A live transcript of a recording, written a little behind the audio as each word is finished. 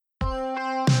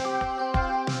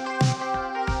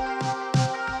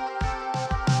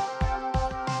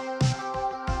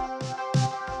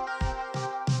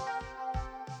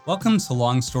Welcome to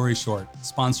Long Story Short,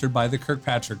 sponsored by the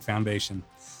Kirkpatrick Foundation.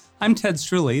 I'm Ted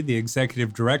Struley, the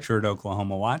Executive Director at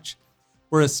Oklahoma Watch.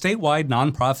 We're a statewide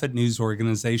nonprofit news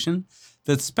organization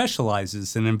that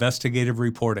specializes in investigative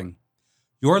reporting.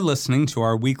 You're listening to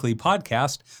our weekly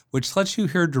podcast, which lets you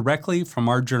hear directly from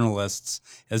our journalists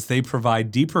as they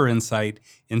provide deeper insight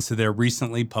into their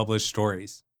recently published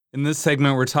stories. In this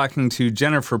segment, we're talking to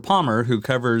Jennifer Palmer, who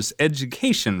covers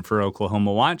education for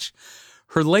Oklahoma Watch.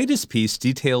 Her latest piece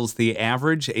details the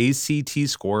average ACT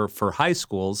score for high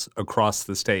schools across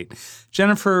the state.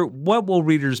 Jennifer, what will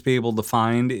readers be able to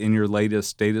find in your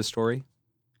latest data story?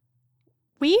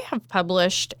 We have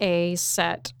published a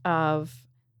set of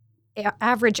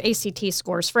average ACT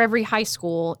scores for every high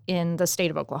school in the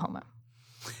state of Oklahoma.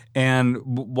 And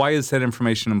why is that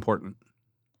information important?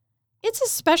 It's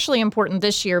especially important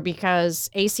this year because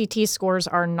ACT scores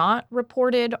are not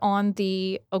reported on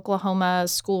the Oklahoma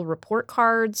school report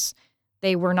cards.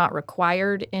 They were not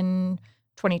required in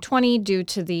 2020 due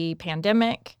to the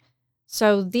pandemic.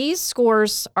 So these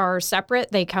scores are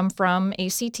separate. They come from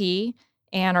ACT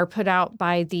and are put out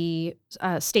by the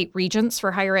state regents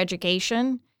for higher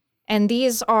education. And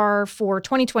these are for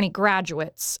 2020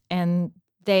 graduates, and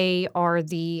they are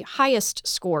the highest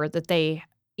score that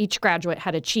each graduate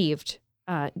had achieved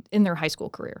in their high school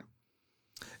career.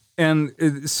 And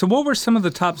so what were some of the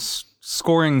top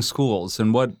scoring schools,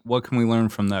 and what can we learn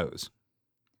from those?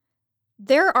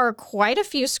 There are quite a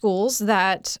few schools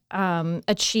that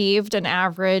achieved an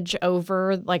average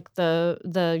over like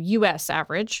the U.S.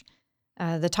 average.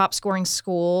 The top scoring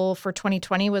school for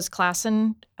 2020 was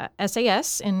Classen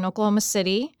SAS in Oklahoma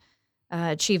City,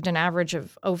 achieved an average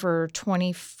of over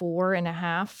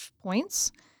 24.5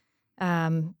 points.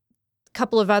 A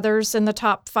couple of others in the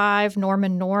top 5,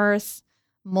 Norman North,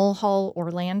 Mulhall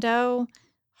Orlando,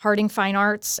 Harding Fine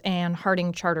Arts, and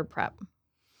Harding Charter Prep.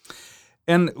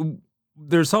 And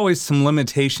there's always some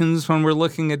limitations when we're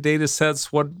looking at data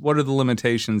sets. What are the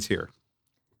limitations here?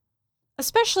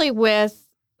 Especially with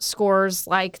scores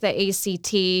like the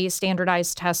ACT,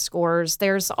 standardized test scores,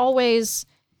 there's always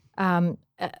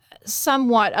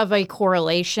somewhat of a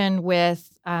correlation with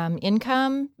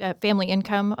family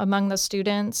income among the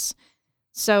students.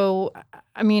 So,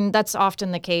 I mean, that's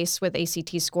often the case with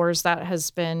ACT scores. That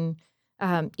has been,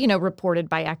 reported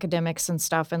by academics and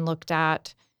stuff and looked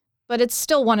at. But it's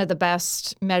still one of the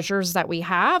best measures that we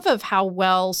have of how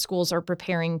well schools are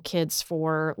preparing kids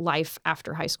for life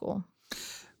after high school.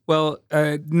 Well,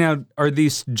 now, are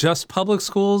these just public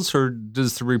schools, or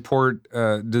does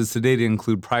the data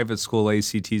include private school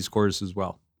ACT scores as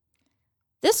well?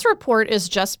 This report is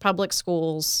just public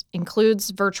schools, includes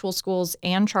virtual schools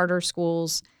and charter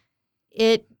schools.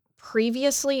 It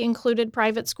previously included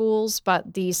private schools,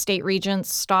 but the state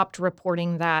regents stopped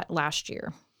reporting that last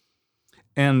year.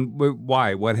 And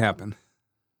why? What happened?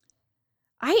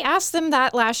 I asked them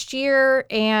that last year,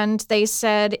 and they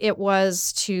said it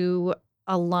was to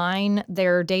align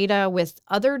their data with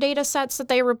other data sets that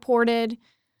they reported.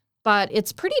 But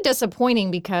it's pretty disappointing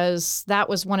because that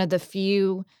was one of the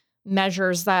few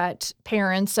measures that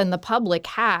parents and the public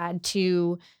had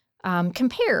to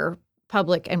compare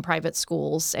public and private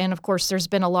schools. And of course, there's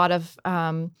been a lot of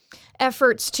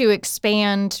efforts to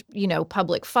expand,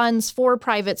 public funds for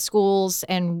private schools.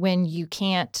 And when you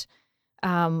can't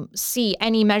see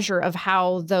any measure of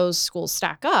how those schools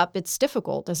stack up, it's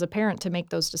difficult as a parent to make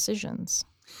those decisions.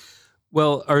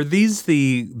 Well, are these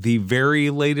the very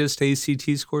latest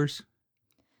ACT scores?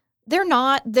 They're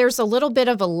not. There's a little bit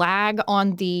of a lag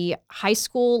on the high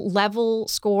school level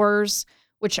scores,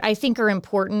 which I think are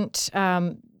important.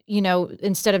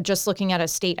 Instead of just looking at a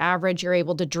state average, you're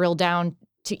able to drill down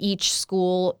to each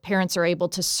school. Parents are able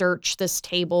to search this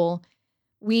table.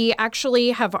 We actually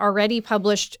have already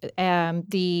published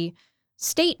the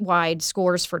statewide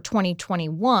scores for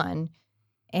 2021,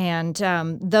 and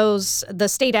the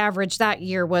state average that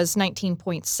year was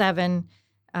 19.7.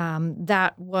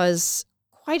 That was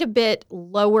quite a bit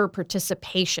lower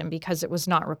participation because it was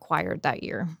not required that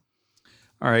year.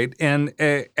 All right. And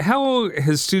how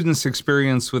has students'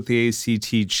 experience with the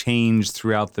ACT changed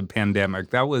throughout the pandemic?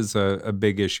 That was a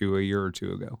big issue a year or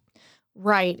two ago.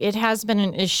 Right. It has been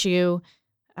an issue.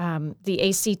 The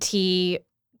ACT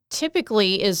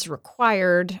typically is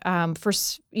required for,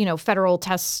 federal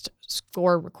test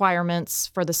score requirements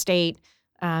for the state.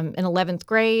 In 11th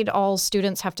grade, all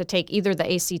students have to take either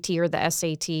the ACT or the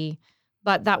SAT,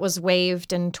 but that was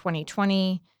waived in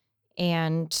 2020.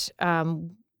 And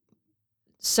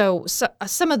so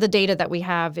some of the data that we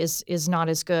have is not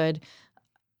as good.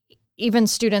 Even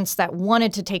students that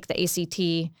wanted to take the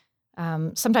ACT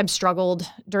sometimes struggled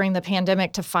during the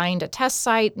pandemic to find a test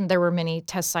site, and there were many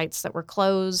test sites that were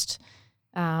closed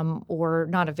or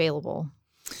not available.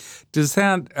 Does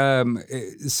that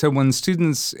so when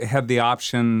students have the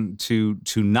option to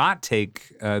not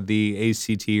take the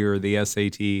ACT or the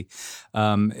SAT,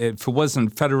 if it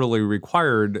wasn't federally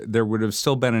required, there would have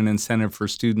still been an incentive for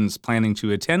students planning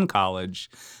to attend college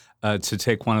to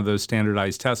take one of those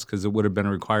standardized tests, because it would have been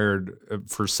required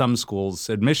for some schools'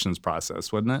 admissions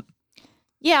process, wouldn't it?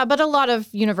 Yeah, but a lot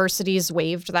of universities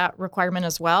waived that requirement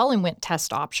as well and went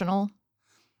test optional.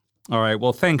 All right.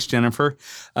 Well, thanks, Jennifer.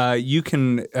 You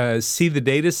can see the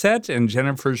data set and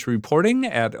Jennifer's reporting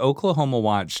at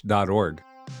oklahomawatch.org.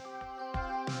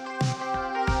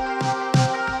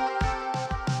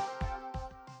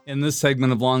 In this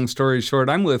segment of Long Story Short,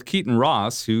 I'm with Keaton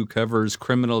Ross, who covers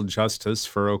criminal justice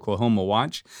for Oklahoma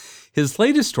Watch. His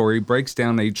latest story breaks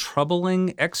down a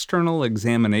troubling external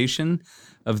examination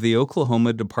of the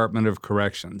Oklahoma Department of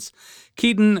Corrections.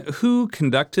 Keaton, who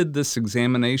conducted this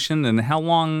examination and how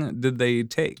long did they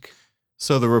take?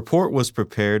 So the report was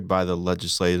prepared by the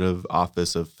Legislative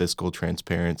Office of Fiscal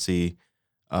Transparency,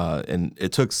 and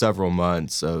it took several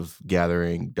months of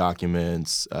gathering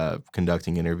documents,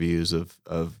 conducting interviews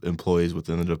of employees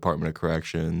within the Department of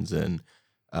Corrections, and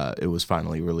it was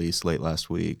finally released late last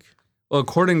week. Well,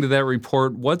 according to that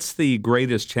report, what's the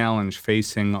greatest challenge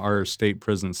facing our state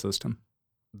prison system?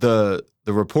 The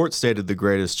report stated the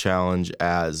greatest challenge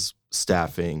as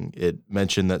staffing. It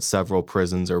mentioned that several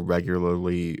prisons are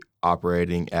regularly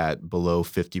operating at below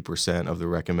 50% of the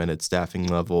recommended staffing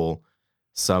level,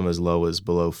 some as low as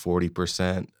below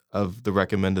 40% of the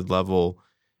recommended level,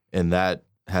 and that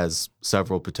has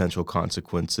several potential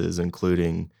consequences,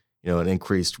 including, an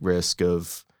increased risk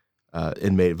of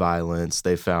inmate violence.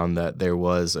 They found that there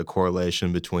was a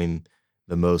correlation between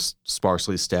the most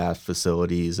sparsely staffed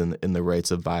facilities and the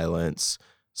rates of violence.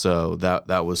 So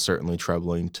that was certainly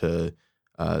troubling to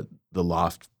the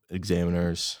Loft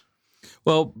examiners.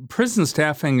 Well, prison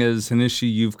staffing is an issue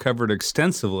you've covered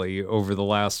extensively over the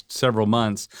last several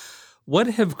months. What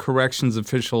have corrections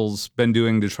officials been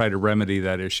doing to try to remedy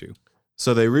that issue?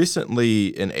 So they recently,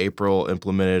 in April,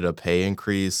 implemented a pay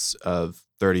increase of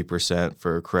 30%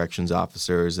 for corrections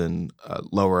officers and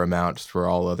lower amounts for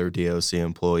all other DOC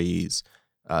employees.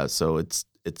 So it's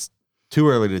too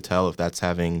early to tell if that's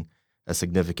having a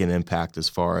significant impact as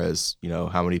far as,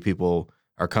 how many people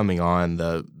are coming on.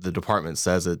 The department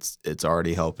says it's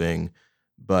already helping,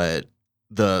 but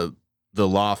the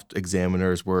Loft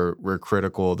examiners were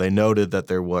critical. They noted that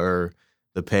there were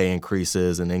the pay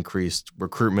increases and increased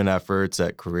recruitment efforts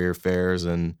at career fairs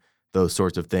and those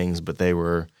sorts of things, but they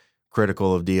were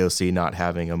critical of DOC not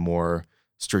having a more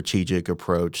strategic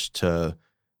approach to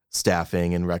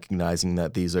staffing and recognizing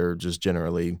that these are just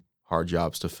generally hard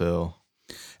jobs to fill.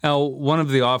 Now, one of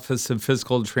the Office of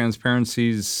Fiscal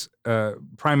Transparency's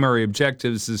primary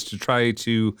objectives is to try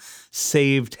to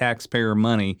save taxpayer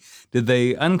money. Did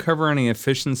they uncover any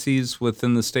efficiencies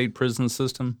within the state prison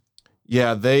system?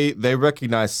 Yeah, they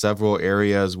recognized several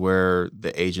areas where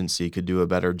the agency could do a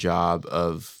better job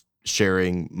of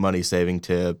sharing money-saving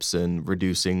tips and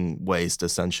reducing waste,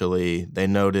 essentially. They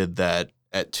noted that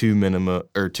at two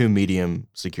medium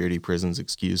security prisons,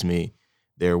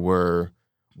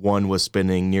 one was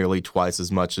spending nearly twice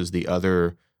as much as the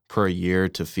other per year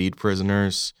to feed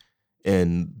prisoners.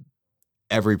 And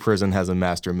every prison has a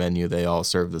master menu. They all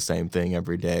serve the same thing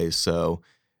every day. So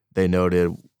they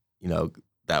noted,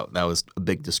 that was a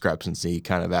big discrepancy,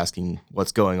 kind of asking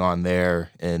what's going on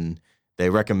there. And they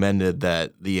recommended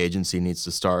that the agency needs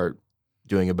to start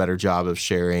doing a better job of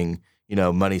sharing,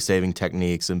 money-saving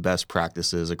techniques and best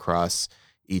practices across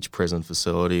each prison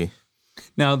facility.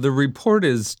 Now, the report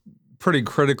is pretty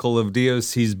critical of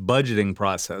DOC's budgeting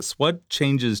process. What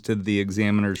changes did the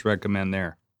examiners recommend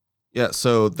there? Yeah,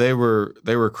 so they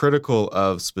were critical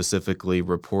of specifically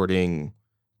reporting,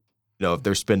 if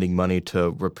they're spending money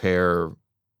to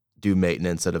do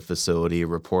maintenance at a facility,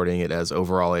 reporting it as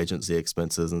overall agency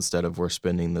expenses instead of we're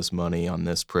spending this money on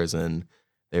this prison.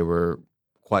 They were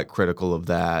quite critical of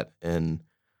that, and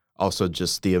also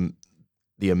just the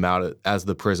amount as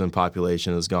the prison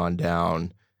population has gone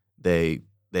down, they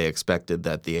expected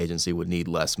that the agency would need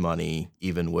less money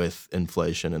even with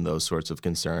inflation and those sorts of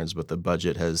concerns, but the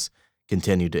budget has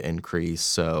continued to increase.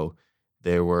 So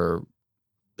there were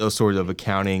those sort of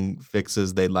accounting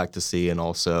fixes they'd like to see, and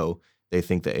also they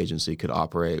think the agency could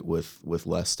operate with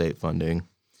less state funding.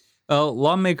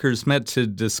 Lawmakers met to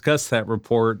discuss that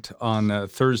report on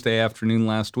Thursday afternoon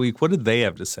last week. What did they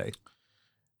have to say?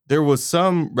 There was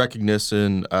some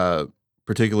recognition,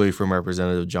 particularly from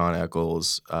Representative John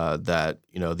Echols, that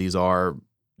these are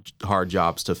hard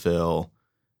jobs to fill,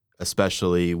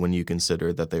 especially when you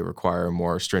consider that they require a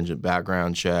more stringent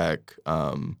background check.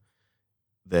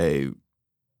 They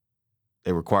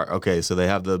require, so they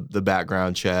have the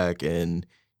background check, and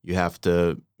you have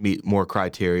to meet more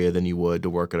criteria than you would to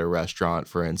work at a restaurant,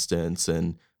 for instance.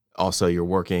 And also you're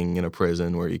working in a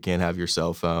prison where you can't have your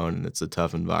cell phone, and it's a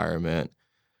tough environment.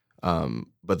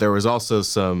 But there was also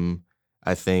some,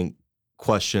 I think,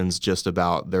 questions just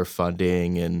about their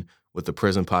funding, and with the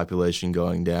prison population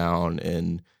going down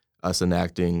and us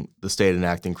the state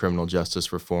enacting criminal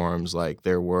justice reforms, like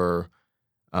there were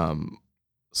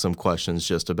some questions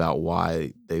just about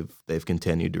why they've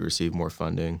continued to receive more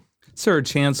funding. Is there a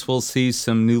chance we'll see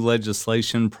some new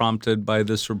legislation prompted by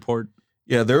this report?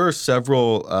 Yeah, there are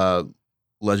several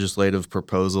legislative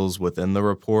proposals within the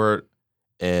report,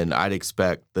 and I'd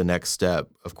expect the next step,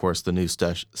 of course, the new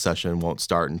session won't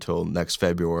start until next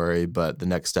February, but the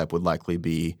next step would likely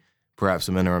be perhaps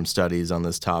some interim studies on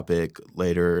this topic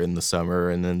later in the summer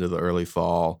and into the early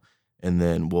fall, and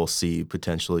then we'll see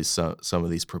potentially some of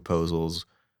these proposals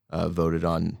voted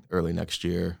on early next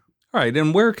year. All right,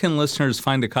 and where can listeners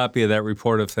find a copy of that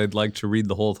report if they'd like to read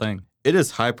the whole thing? It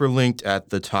is hyperlinked at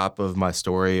the top of my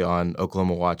story on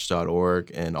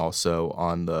oklahomawatch.org and also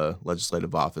on the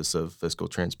Legislative Office of Fiscal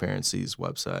Transparency's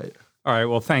website. All right,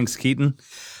 well, thanks, Keaton.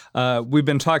 We've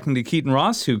been talking to Keaton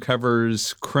Ross, who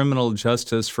covers criminal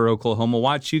justice for Oklahoma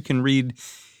Watch. You can read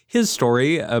his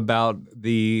story about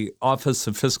the Office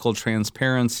of Fiscal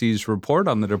Transparency's report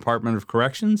on the Department of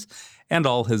Corrections and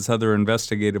all his other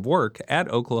investigative work at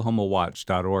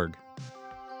oklahomawatch.org.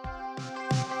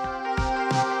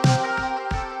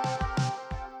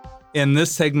 In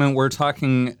this segment, we're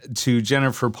talking to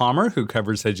Jennifer Palmer, who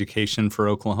covers education for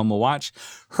Oklahoma Watch.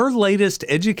 Her latest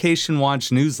Education Watch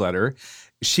newsletter,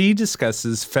 she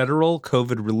discusses federal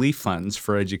COVID relief funds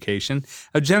for education.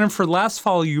 Jennifer, last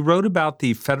fall, you wrote about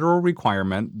the federal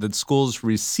requirement that schools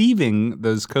receiving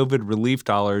those COVID relief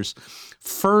dollars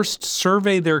first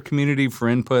survey their community for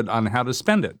input on how to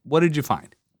spend it. What did you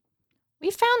find?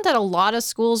 We found that a lot of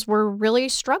schools were really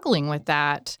struggling with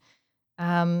that.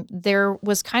 There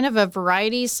was kind of a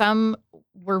variety. Some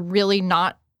were really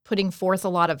not putting forth a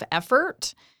lot of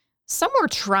effort. Some were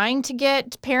trying to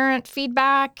get parent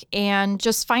feedback and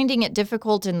just finding it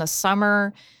difficult in the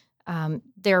summer.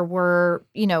 There were,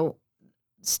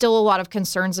 still a lot of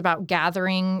concerns about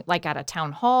gathering, like at a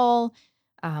town hall.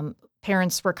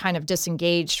 Parents were kind of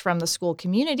disengaged from the school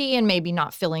community and maybe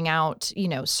not filling out,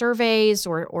 surveys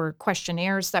or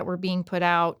questionnaires that were being put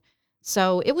out.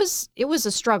 So it was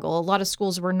a struggle. A lot of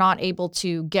schools were not able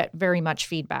to get very much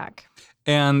feedback.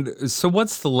 And so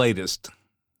what's the latest?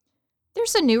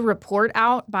 There's a new report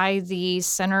out by the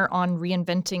Center on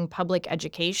Reinventing Public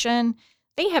Education.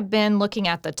 They have been looking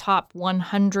at the top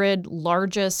 100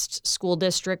 largest school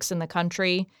districts in the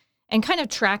country and kind of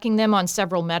tracking them on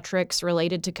several metrics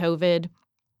related to COVID.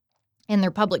 And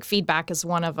their public feedback is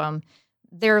one of them.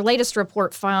 Their latest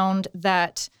report found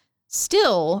that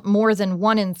still, more than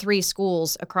 1 in 3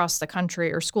 schools across the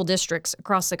country or school districts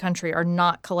across the country are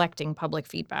not collecting public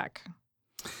feedback.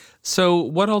 So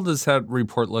what all does that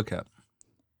report look at?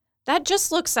 That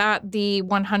just looks at the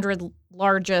 100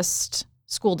 largest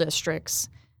school districts.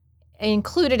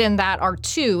 Included in that are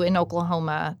 2 in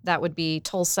Oklahoma. That would be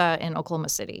Tulsa and Oklahoma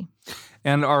City.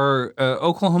 And are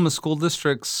Oklahoma school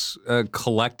districts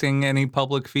collecting any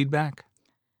public feedback?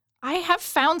 I have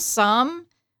found some.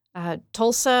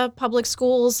 Tulsa Public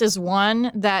Schools is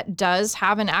one that does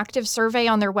have an active survey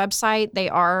on their website. They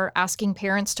are asking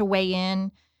parents to weigh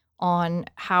in on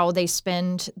how they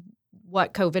spend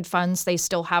what COVID funds they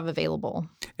still have available.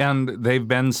 And they've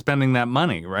been spending that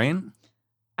money, right?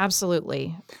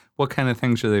 Absolutely. What kind of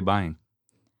things are they buying?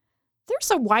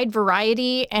 There's a wide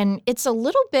variety, and it's a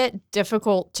little bit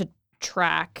difficult to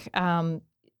track,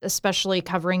 especially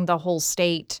covering the whole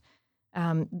state.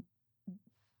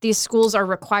 These schools are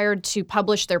required to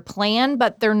publish their plan,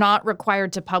 but they're not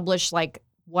required to publish like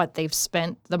what they've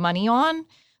spent the money on.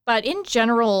 But in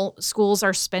general, schools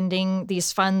are spending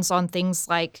these funds on things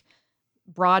like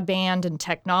broadband and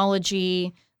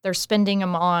technology. They're spending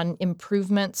them on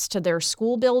improvements to their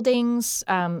school buildings,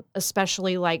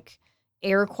 especially like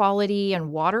air quality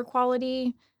and water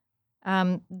quality.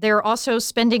 They're also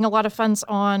spending a lot of funds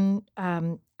on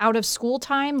out of school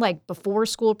time, like before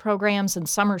school programs and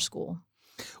summer school.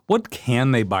 What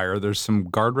can they buy? Are there some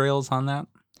guardrails on that?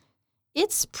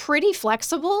 It's pretty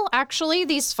flexible, actually.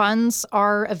 These funds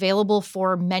are available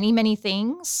for many, many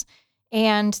things.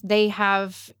 And they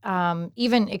have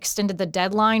even extended the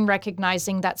deadline,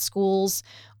 recognizing that schools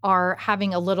are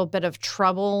having a little bit of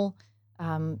trouble,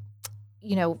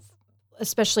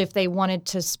 especially if they wanted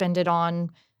to spend it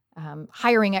on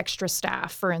hiring extra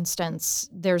staff, for instance.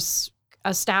 There's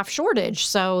a staff shortage,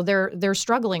 so they're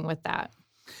struggling with that.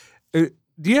 Do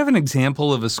you have an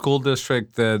example of a school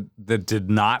district that did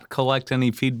not collect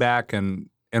any feedback, and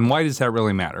why does that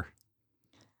really matter?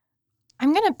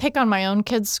 I'm going to pick on my own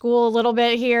kids' school a little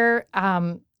bit here.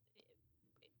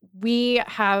 We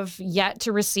have yet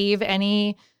to receive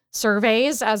any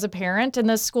surveys as a parent in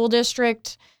this school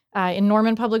district in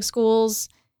Norman Public Schools.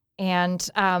 And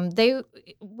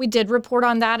we did report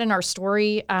on that in our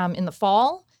story in the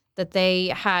fall, that they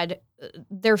had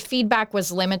their feedback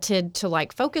was limited to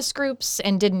like focus groups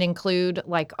and didn't include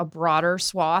like a broader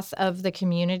swath of the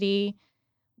community.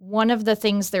 One of the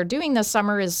things they're doing this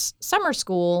summer is summer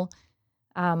school,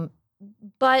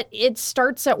 but it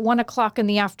starts at 1:00 in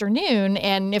the afternoon.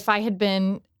 And if I had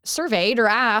been surveyed or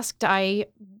asked, I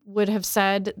would have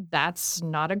said that's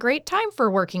not a great time for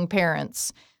working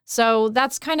parents. So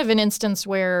that's kind of an instance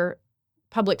where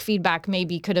public feedback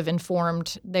maybe could have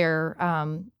informed their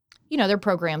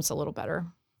programs a little better.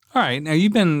 All right. Now,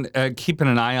 you've been keeping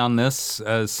an eye on this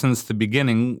since the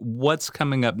beginning. What's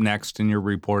coming up next in your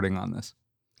reporting on this?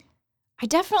 I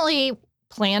definitely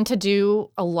plan to do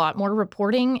a lot more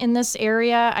reporting in this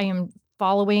area. I am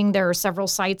following, there are several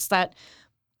sites that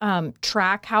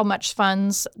track how much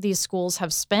funds these schools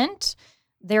have spent.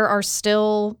 There are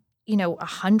still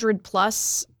 100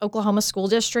 plus Oklahoma school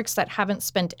districts that haven't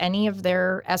spent any of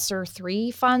their ESSER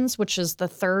 3 funds, which is the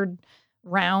third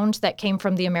round that came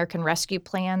from the American Rescue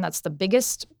Plan. That's the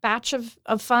biggest batch of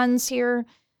funds here.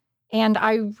 And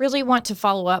I really want to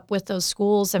follow up with those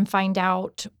schools and find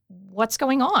out what's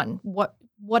going on. What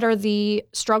are the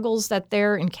struggles that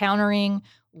they're encountering?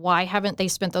 Why haven't they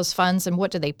spent those funds, and what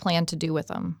do they plan to do with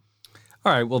them?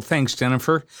 All right. Well, thanks,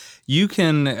 Jennifer. You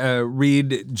can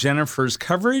read Jennifer's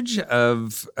coverage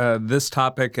of this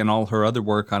topic and all her other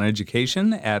work on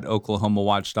education at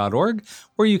oklahomawatch.org,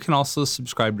 where you can also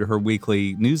subscribe to her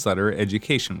weekly newsletter,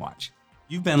 Education Watch.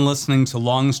 You've been listening to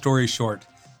Long Story Short,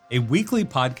 a weekly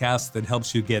podcast that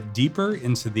helps you get deeper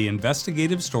into the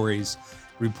investigative stories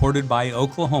reported by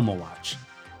Oklahoma Watch,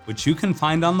 which you can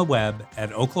find on the web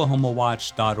at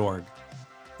oklahomawatch.org.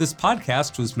 This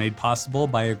podcast was made possible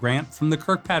by a grant from the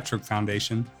Kirkpatrick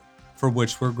Foundation, for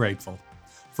which we're grateful.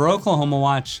 For Oklahoma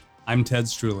Watch, I'm Ted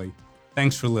Struley.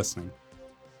 Thanks for listening.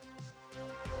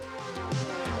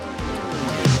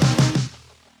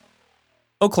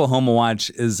 Oklahoma Watch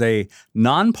is a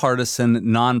nonpartisan,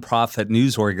 nonprofit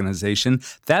news organization.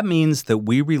 That means that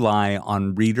we rely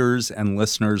on readers and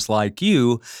listeners like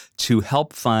you to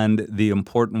help fund the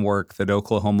important work that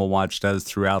Oklahoma Watch does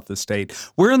throughout the state.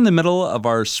 We're in the middle of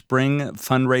our spring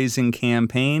fundraising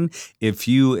campaign. If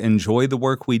you enjoy the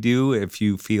work we do, if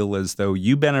you feel as though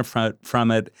you benefit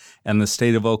from it and the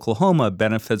state of Oklahoma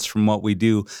benefits from what we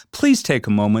do, please take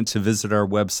a moment to visit our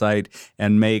website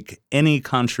and make any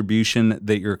contribution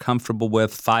that you're comfortable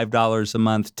with. $5 a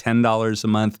month, $10 a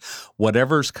month,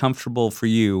 whatever's comfortable for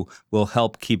you will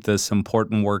help keep this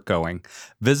important work going.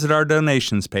 Visit our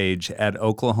donations page at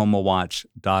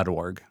oklahomawatch.org.